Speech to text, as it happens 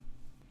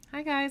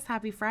Hi guys,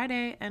 happy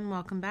Friday and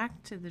welcome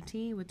back to the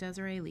Tea with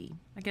Desiree Lee.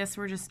 I guess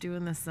we're just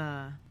doing this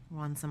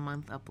once a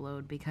month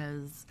upload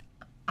because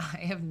I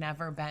have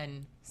never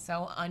been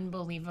so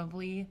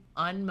unbelievably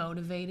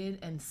unmotivated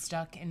and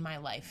stuck in my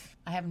life.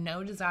 I have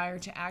no desire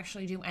to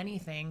actually do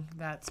anything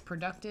that's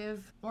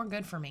productive or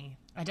good for me.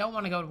 I don't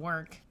want to go to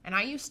work. And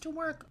I used to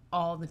work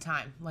all the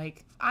time.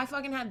 Like, I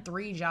fucking had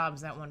 3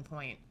 jobs at one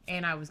point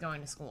and I was going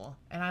to school.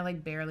 And I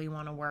barely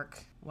want to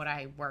work what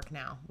I work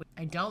now.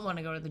 I don't want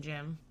to go to the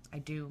gym. I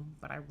do,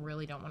 but I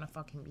really don't want to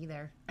fucking be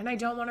there. And I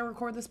don't want to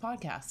record this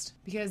podcast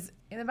because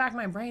in the back of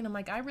my brain, I'm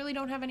like, I really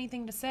don't have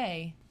anything to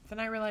say. Then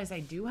I realize I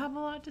do have a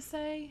lot to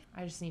say.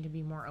 I just need to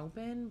be more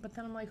open. But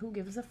then I'm like, who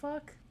gives a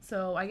fuck?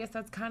 So I guess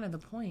that's kind of the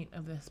point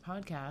of this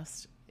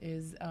podcast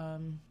is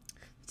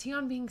tea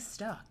on being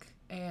stuck.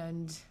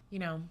 And,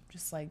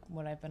 just like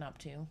what I've been up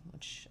to,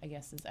 which I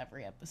guess is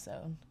every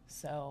episode.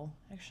 So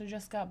I actually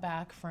just got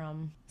back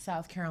from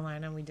South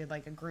Carolina. We did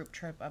like a group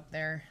trip up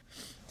there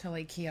to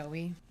Lake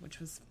Keowee, which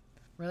was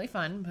really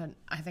fun. But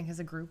I think as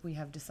a group, we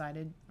have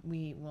decided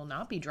we will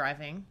not be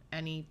driving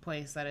any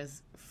place that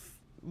is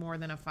more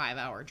than a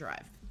 5-hour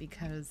drive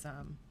because I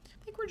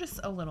think we're just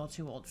a little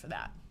too old for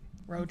that.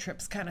 Road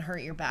trips kind of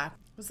hurt your back.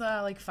 It was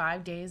like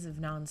 5 days of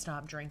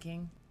nonstop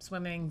drinking,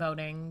 swimming,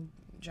 boating,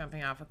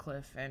 jumping off a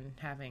cliff, and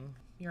having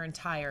your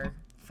entire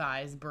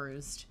thighs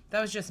bruised.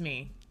 That was just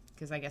me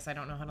because I guess I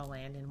don't know how to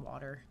land in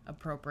water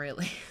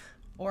appropriately.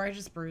 Or I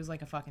just bruised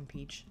like a fucking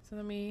peach. So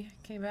then we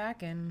came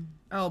back and...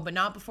 Oh, but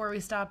not before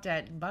we stopped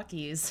at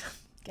Buc-ee's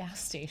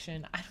gas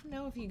station. I don't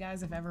know if you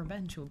guys have ever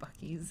been to a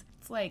Buc-ee's.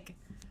 It's like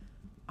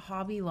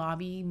Hobby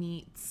Lobby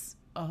meets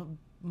a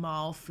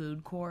mall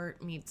food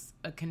court meets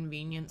a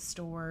convenience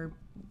store.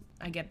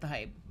 I get the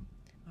hype.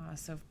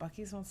 So if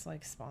Buc-ee's wants to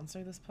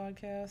sponsor this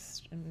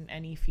podcast and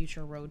any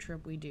future road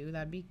trip we do,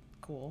 that'd be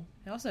cool.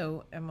 I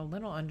also am a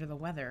little under the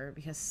weather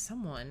because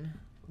someone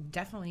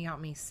definitely got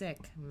me sick,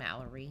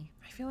 Mallory.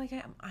 I feel like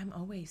I'm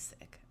always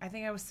sick. I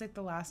think I was sick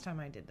the last time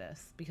I did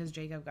this because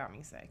Jacob got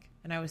me sick.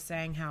 And I was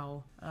saying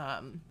how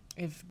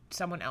if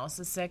someone else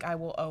is sick, I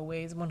will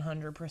always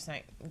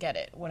 100% get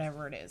it,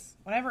 whatever it is.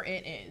 Whatever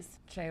it is.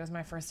 Today was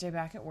my first day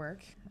back at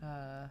work.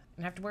 And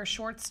I have to wear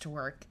shorts to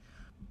work.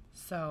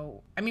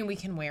 So, we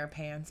can wear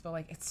pants,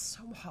 but it's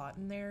so hot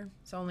in there.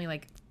 So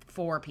only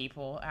 4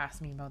 people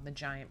asked me about the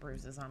giant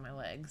bruises on my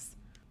legs.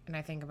 And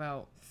I think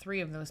about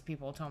 3 of those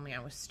people told me I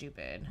was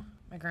stupid.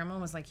 My grandma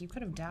was like, you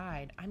could have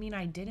died.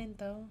 I didn't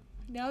though.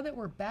 Now that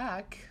we're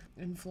back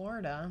in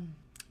Florida,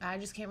 I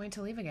just can't wait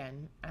to leave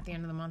again. At the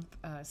end of the month,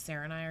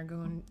 Sarah and I are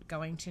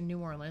going to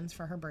New Orleans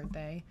for her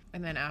birthday.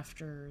 And then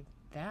after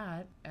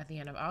that, at the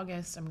end of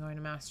August, I'm going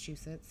to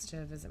Massachusetts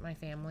to visit my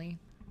family.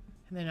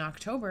 And then in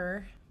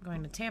October, I'm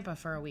going to Tampa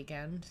for a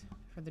weekend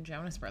for the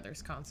Jonas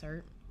Brothers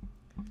concert.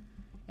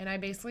 And I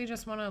basically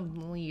just want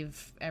to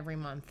leave every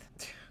month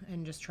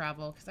and just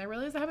travel because I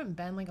realize I haven't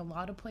been a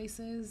lot of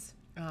places.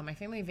 My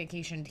family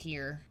vacationed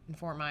here in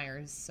Fort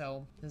Myers,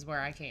 so this is where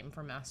I came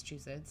from,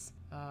 Massachusetts.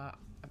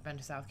 I've been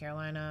to South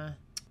Carolina,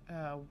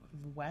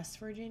 West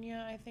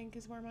Virginia, I think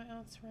is where my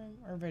aunt's from,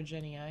 or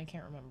Virginia, I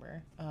can't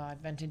remember.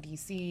 I've been to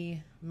DC,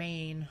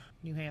 Maine,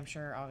 New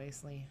Hampshire,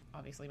 obviously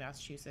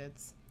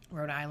Massachusetts.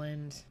 Rhode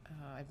Island.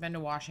 I've been to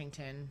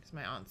Washington because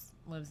my aunt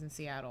lives in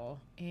Seattle,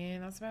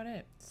 and that's about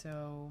it.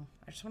 So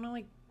I just want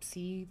to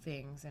see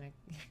things and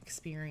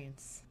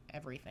experience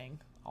everything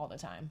all the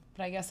time.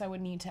 But I guess I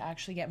would need to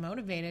actually get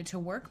motivated to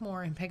work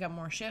more and pick up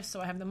more shifts so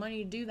I have the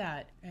money to do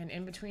that. And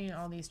in between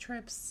all these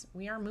trips,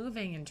 we are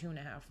moving in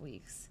 2.5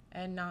 weeks,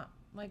 and not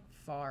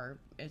far.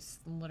 It's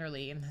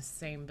literally in the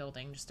same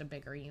building, just a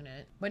bigger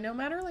unit. But no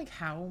matter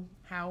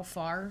how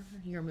far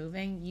you're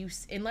moving,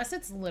 unless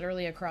it's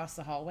literally across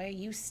the hallway,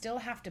 you still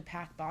have to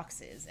pack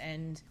boxes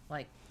and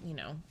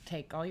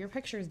take all your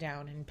pictures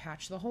down and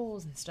patch the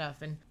holes and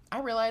stuff. And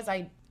I realize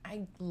I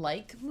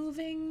like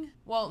moving.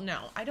 Well,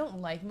 no, I don't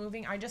like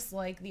moving. I just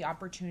like the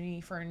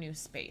opportunity for a new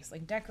space,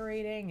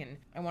 decorating, and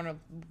I want to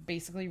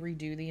basically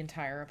redo the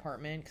entire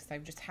apartment because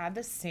I've just had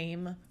the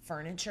same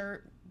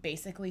furniture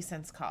basically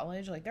since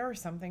college. There are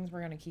some things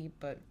we're gonna keep,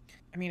 but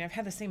I've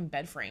had the same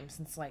bed frame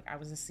since I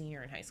was a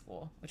senior in high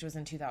school, which was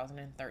in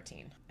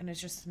 2013, and it's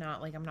just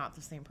not I'm not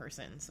the same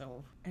person.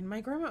 So, and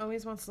my grandma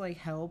always wants to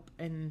help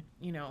and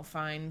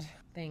find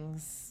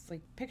things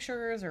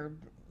pictures or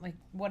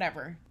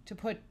whatever to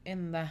put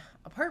in the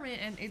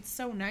apartment, and it's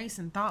so nice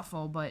and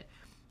thoughtful, but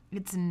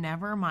it's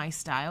never my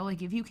style.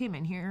 If you came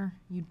in here,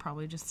 you'd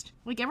probably just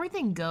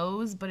everything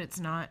goes, but it's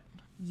not.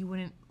 You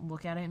wouldn't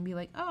look at it and be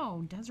like,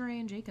 oh,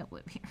 Desiree and Jacob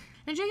live here.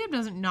 And Jacob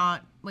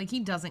he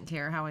doesn't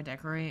care how I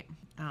decorate.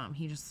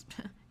 He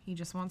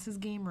just wants his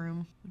game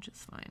room, which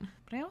is fine.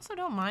 But I also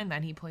don't mind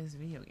that he plays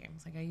video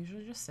games. I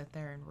usually just sit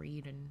there and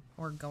read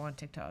or go on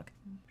TikTok.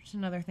 Just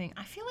another thing.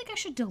 I feel I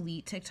should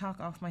delete TikTok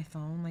off my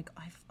phone.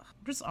 I'm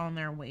just on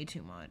there way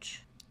too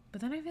much.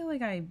 But then I feel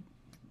I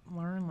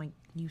learn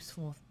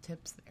useful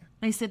tips there.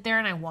 I sit there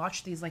and I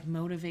watch these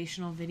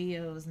motivational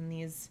videos and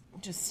these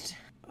just...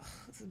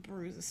 The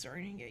bruise is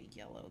starting to get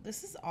yellow.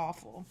 This is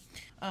awful.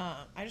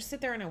 I just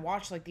sit there and I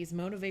watch like these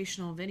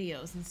motivational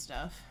videos and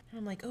stuff. And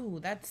I'm like,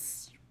 oh,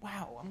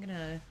 wow, I'm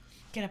gonna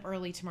get up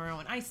early tomorrow.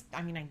 And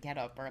I get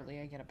up early.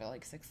 I get up at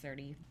like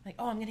 6:30. Like,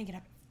 oh, I'm gonna get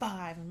up at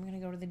 5. I'm gonna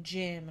go to the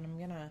gym,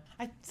 and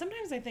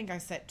sometimes I think I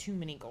set too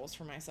many goals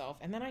for myself,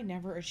 and then I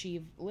never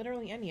achieve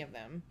literally any of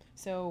them.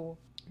 So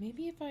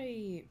maybe if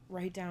I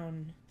write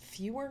down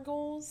fewer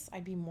goals,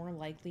 I'd be more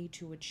likely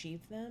to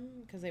achieve them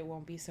because it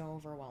won't be so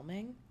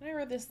overwhelming. And I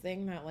read this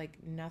thing that like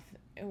nothing,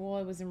 well,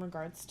 it was in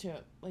regards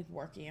to like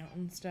working out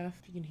and stuff.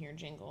 You can hear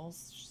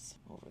jingles just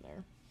over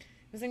there.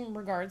 It was in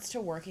regards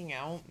to working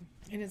out,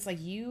 and it's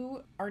like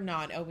you are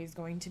not always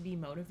going to be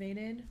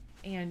motivated,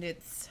 and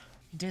it's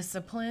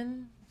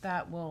discipline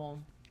that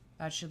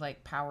should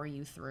like power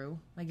you through.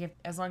 Like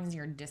as long as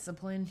you're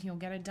disciplined, you'll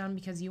get it done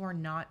because you are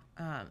not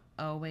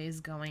always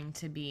going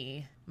to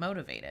be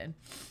motivated.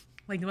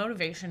 Like the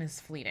motivation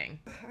is fleeting.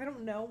 I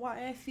don't know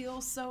why I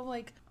feel so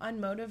like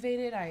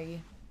unmotivated.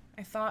 I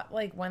thought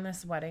like when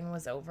this wedding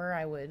was over,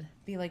 I would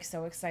be like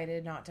so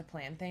excited not to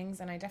plan things,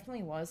 and I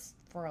definitely was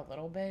for a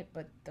little bit,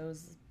 but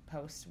those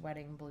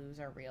post-wedding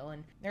blues are real,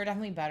 and they're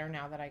definitely better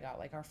now that I got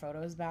like our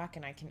photos back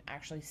and I can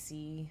actually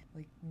see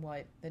like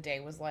what the day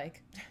was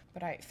like.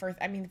 But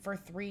for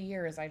 3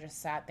 years I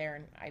just sat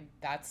there and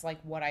that's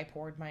like what I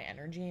poured my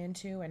energy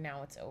into, and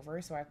now it's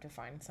over, so I have to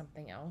find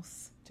something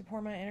else to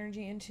pour my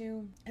energy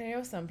into. And I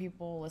know some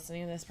people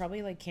listening to this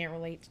probably like can't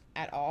relate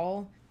at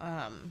all,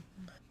 but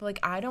like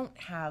I don't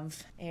have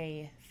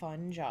a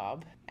fun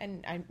job,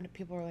 and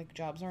people are like,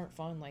 jobs aren't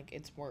fun, like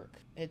it's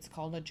work, it's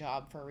called a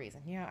job for a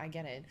reason. Yeah, I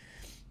get it.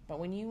 But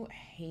when you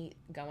hate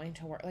going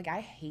to work, like I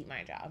hate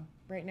my job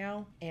right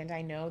now, and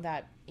I know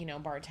that,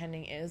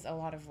 bartending is a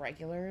lot of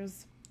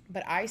regulars,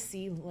 but I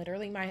see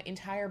literally my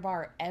entire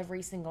bar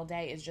every single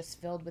day is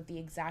just filled with the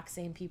exact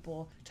same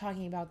people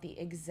talking about the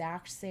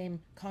exact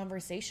same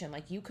conversation.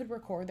 Like you could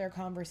record their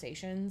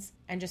conversations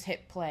and just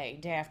hit play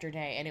day after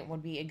day and it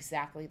would be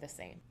exactly the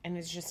same. And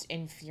it's just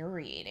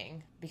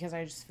infuriating because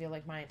I just feel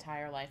like my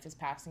entire life is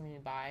passing me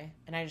by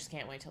and I just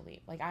can't wait to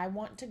leave. Like I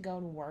want to go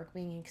to work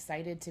being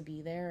excited to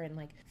be there and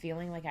like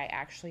feeling like I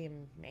actually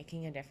am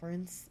making a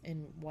difference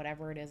in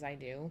whatever it is I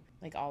do.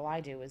 Like all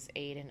I do is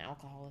aid in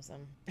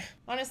alcoholism.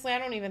 Honestly, I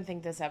don't even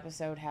think this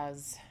episode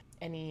has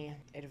any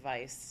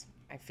advice.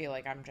 I feel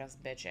like I'm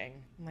just bitching.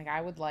 Like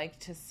I would like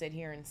to sit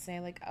here and say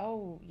like,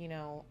 oh,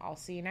 I'll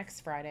see you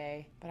next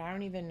Friday, but I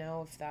don't even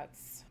know if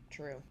that's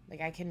true. Like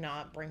I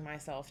cannot bring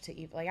myself to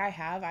even, like I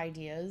have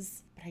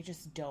ideas, but I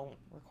just don't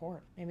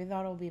record. Maybe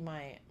that'll be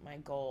my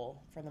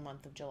goal for the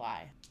month of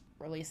July.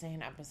 Releasing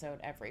an episode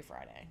every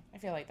Friday. I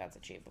feel like that's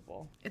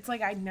achievable. It's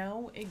like I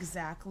know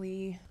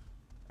exactly,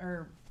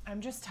 or I'm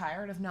just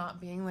tired of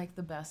not being like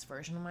the best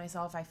version of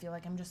myself. I feel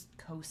like I'm just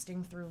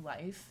coasting through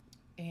life,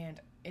 and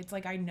it's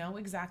like I know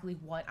exactly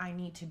what I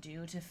need to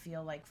do to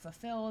feel like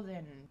fulfilled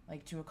and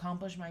like to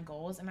accomplish my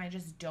goals, and I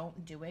just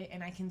don't do it.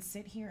 And I can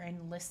sit here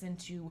and listen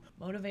to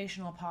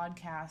motivational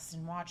podcasts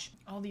and watch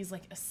all these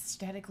like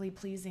aesthetically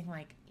pleasing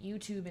like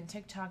YouTube and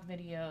TikTok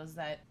videos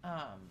that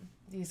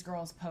these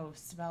girls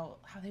post about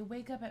how they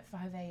wake up at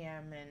 5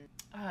 a.m.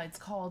 and it's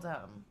called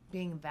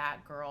being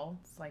that girl.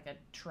 It's like a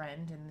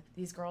trend, and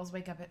these girls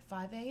wake up at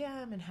 5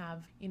 a.m. and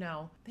have,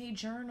 they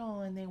journal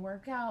and they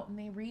work out and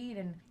they read,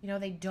 and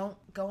they don't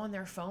go on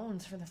their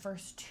phones for the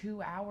first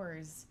 2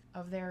 hours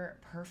of their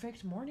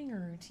perfect morning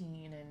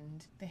routine,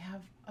 and they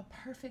have a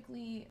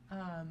perfectly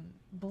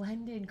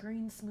blended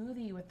green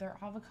smoothie with their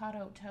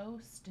avocado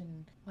toast,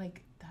 and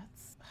like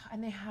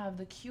and they have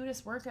the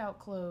cutest workout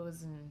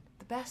clothes and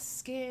the best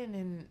skin,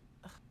 and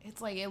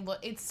it's like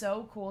it's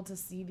so cool to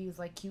see these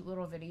like cute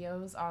little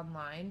videos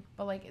online,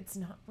 but like it's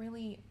not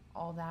really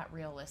all that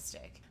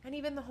realistic. And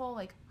even the whole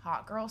like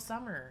hot girl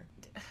summer,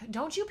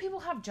 don't you people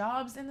have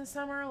jobs in the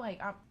summer?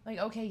 Like I'm like,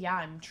 okay, yeah,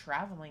 I'm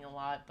traveling a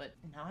lot, but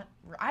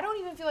I don't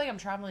even feel like I'm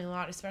traveling a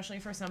lot, especially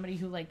for somebody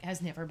who like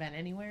has never been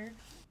anywhere.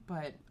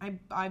 But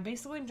I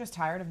basically am just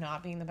tired of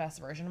not being the best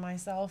version of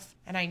myself,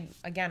 and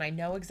I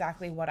know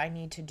exactly what I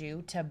need to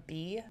do to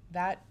be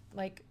that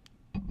like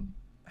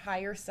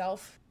higher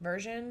self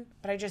version,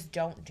 but I just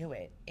don't do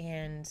it.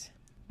 And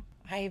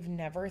I've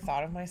never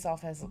thought of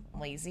myself as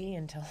lazy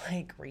until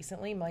like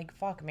recently. I'm like,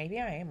 fuck, maybe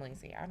I am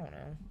lazy. I don't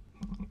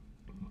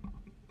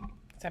know.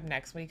 Except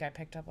next week I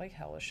picked up like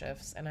hella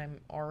shifts and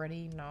I'm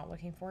already not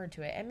looking forward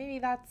to it. And maybe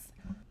that's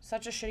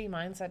such a shitty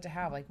mindset to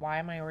have. Like, why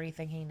am I already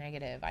thinking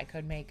negative? I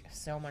could make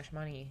so much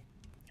money.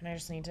 And I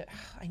just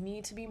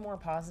need to be more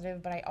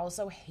positive, but I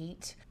also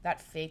hate that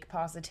fake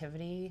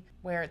positivity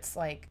where it's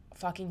like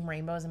fucking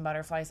rainbows and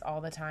butterflies all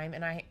the time.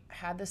 And I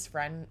had this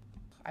friend,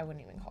 I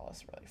wouldn't even call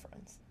us really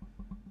friends.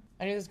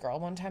 I knew this girl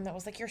one time that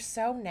was like, you're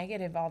so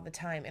negative all the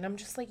time. And I'm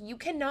just like, you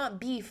cannot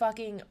be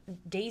fucking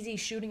daisy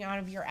shooting out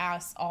of your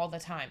ass all the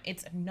time.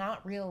 It's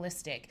not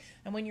realistic.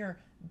 And when you're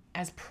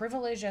as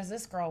privileged as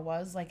this girl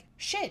was, like,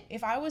 shit,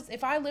 if I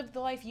lived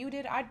the life you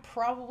did, I'd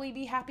probably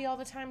be happy all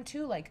the time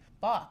too. Like,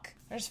 fuck.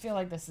 I just feel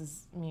like this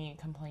is me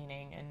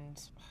complaining,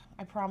 and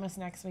I promise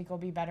next week will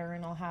be better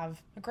and I'll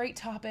have a great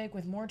topic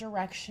with more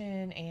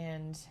direction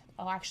and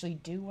I'll actually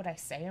do what I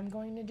say I'm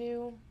going to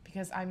do,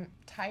 because I'm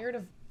tired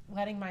of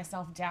letting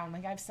myself down.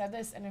 Like I've said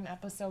this in an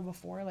episode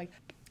before, like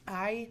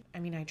I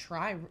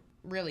try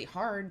really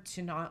hard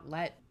to not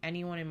let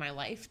anyone in my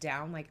life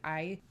down. Like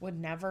I would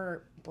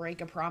never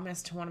break a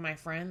promise to one of my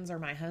friends or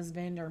my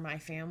husband or my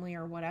family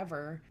or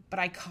whatever, but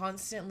I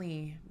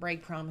constantly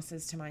break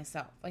promises to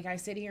myself. Like I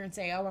sit here and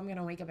say, oh, I'm going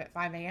to wake up at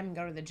 5 a.m. and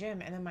go to the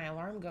gym, and then my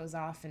alarm goes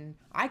off and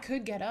I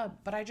could get up,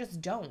 but I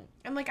just don't.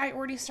 And like I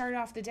already started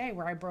off the day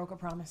where I broke a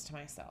promise to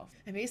myself.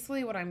 And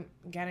basically what I'm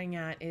getting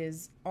at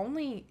is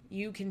only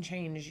you can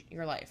change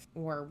your life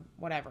or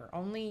whatever.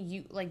 Only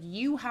you, like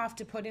you have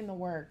to put in the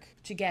work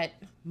to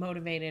get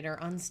motivated or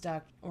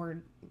unstuck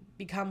or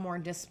become more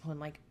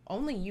disciplined. Like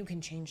only you can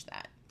change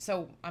that.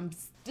 So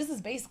this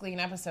is basically an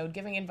episode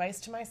giving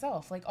advice to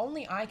myself. Like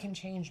only I can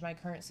change my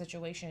current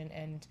situation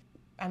and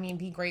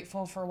be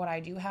grateful for what I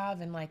do have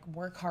and like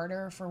work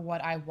harder for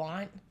what I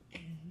want.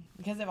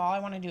 Because if all I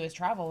want to do is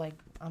travel, like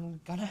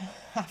I'm gonna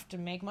have to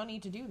make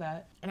money to do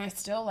that. And I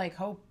still like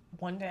hope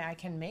one day I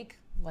can make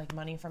like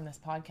money from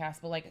this podcast,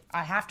 but like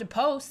I have to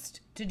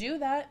post to do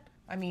that.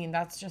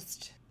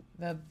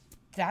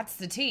 That's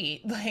the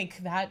tea. Like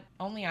that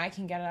only I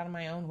can get it out of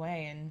my own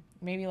way. And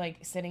maybe like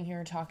sitting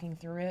here talking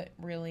through it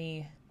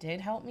really did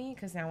help me,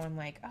 because now I'm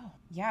like, oh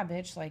yeah,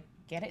 bitch, like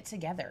get it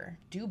together,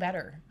 do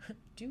better,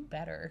 do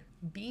better,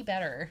 be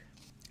better.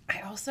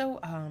 I also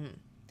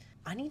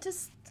I need to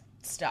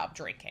stop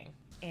drinking,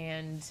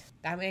 and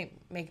that may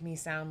make me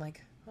sound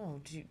like,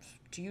 oh,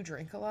 do you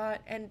drink a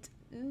lot? And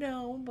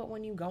no, but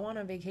when you go on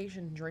a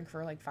vacation and drink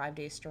for like 5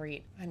 days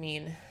straight,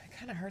 it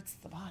kind of hurts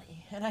the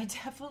body. And I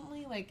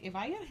definitely, like, if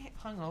I get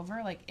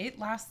hungover, like, it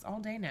lasts all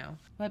day now.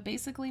 But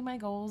basically my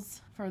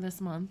goals for this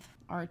month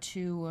are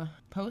to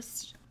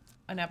post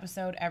an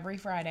episode every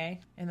Friday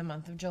in the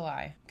month of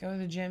July. Go to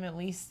the gym at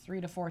least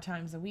 3 to 4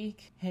 times a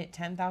week. Hit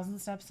 10,000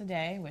 steps a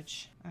day,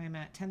 which I'm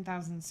at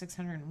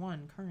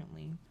 10,601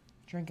 currently.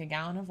 Drink a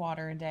gallon of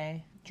water a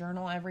day.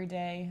 Journal every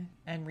day,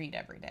 and read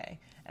every day.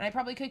 And I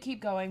probably could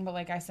keep going, but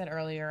like I said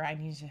earlier, I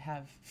need to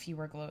have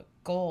fewer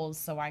goals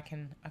so I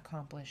can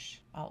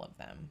accomplish all of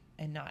them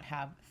and not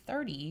have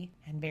 30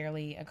 and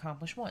barely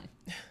accomplish one.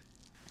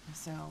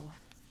 So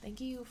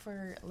thank you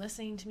for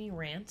listening to me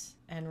rant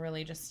and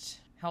really just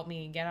help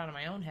me get out of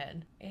my own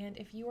head. And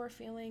if you are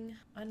feeling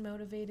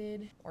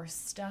unmotivated or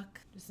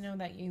stuck, just know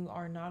that you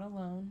are not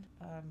alone.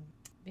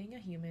 Being a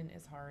human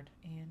is hard,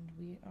 and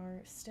we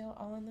are still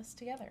all in this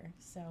together.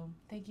 So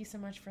thank you so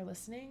much for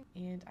listening,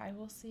 and I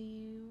will see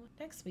you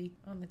next week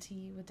on The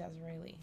Tea with Desiree Lee.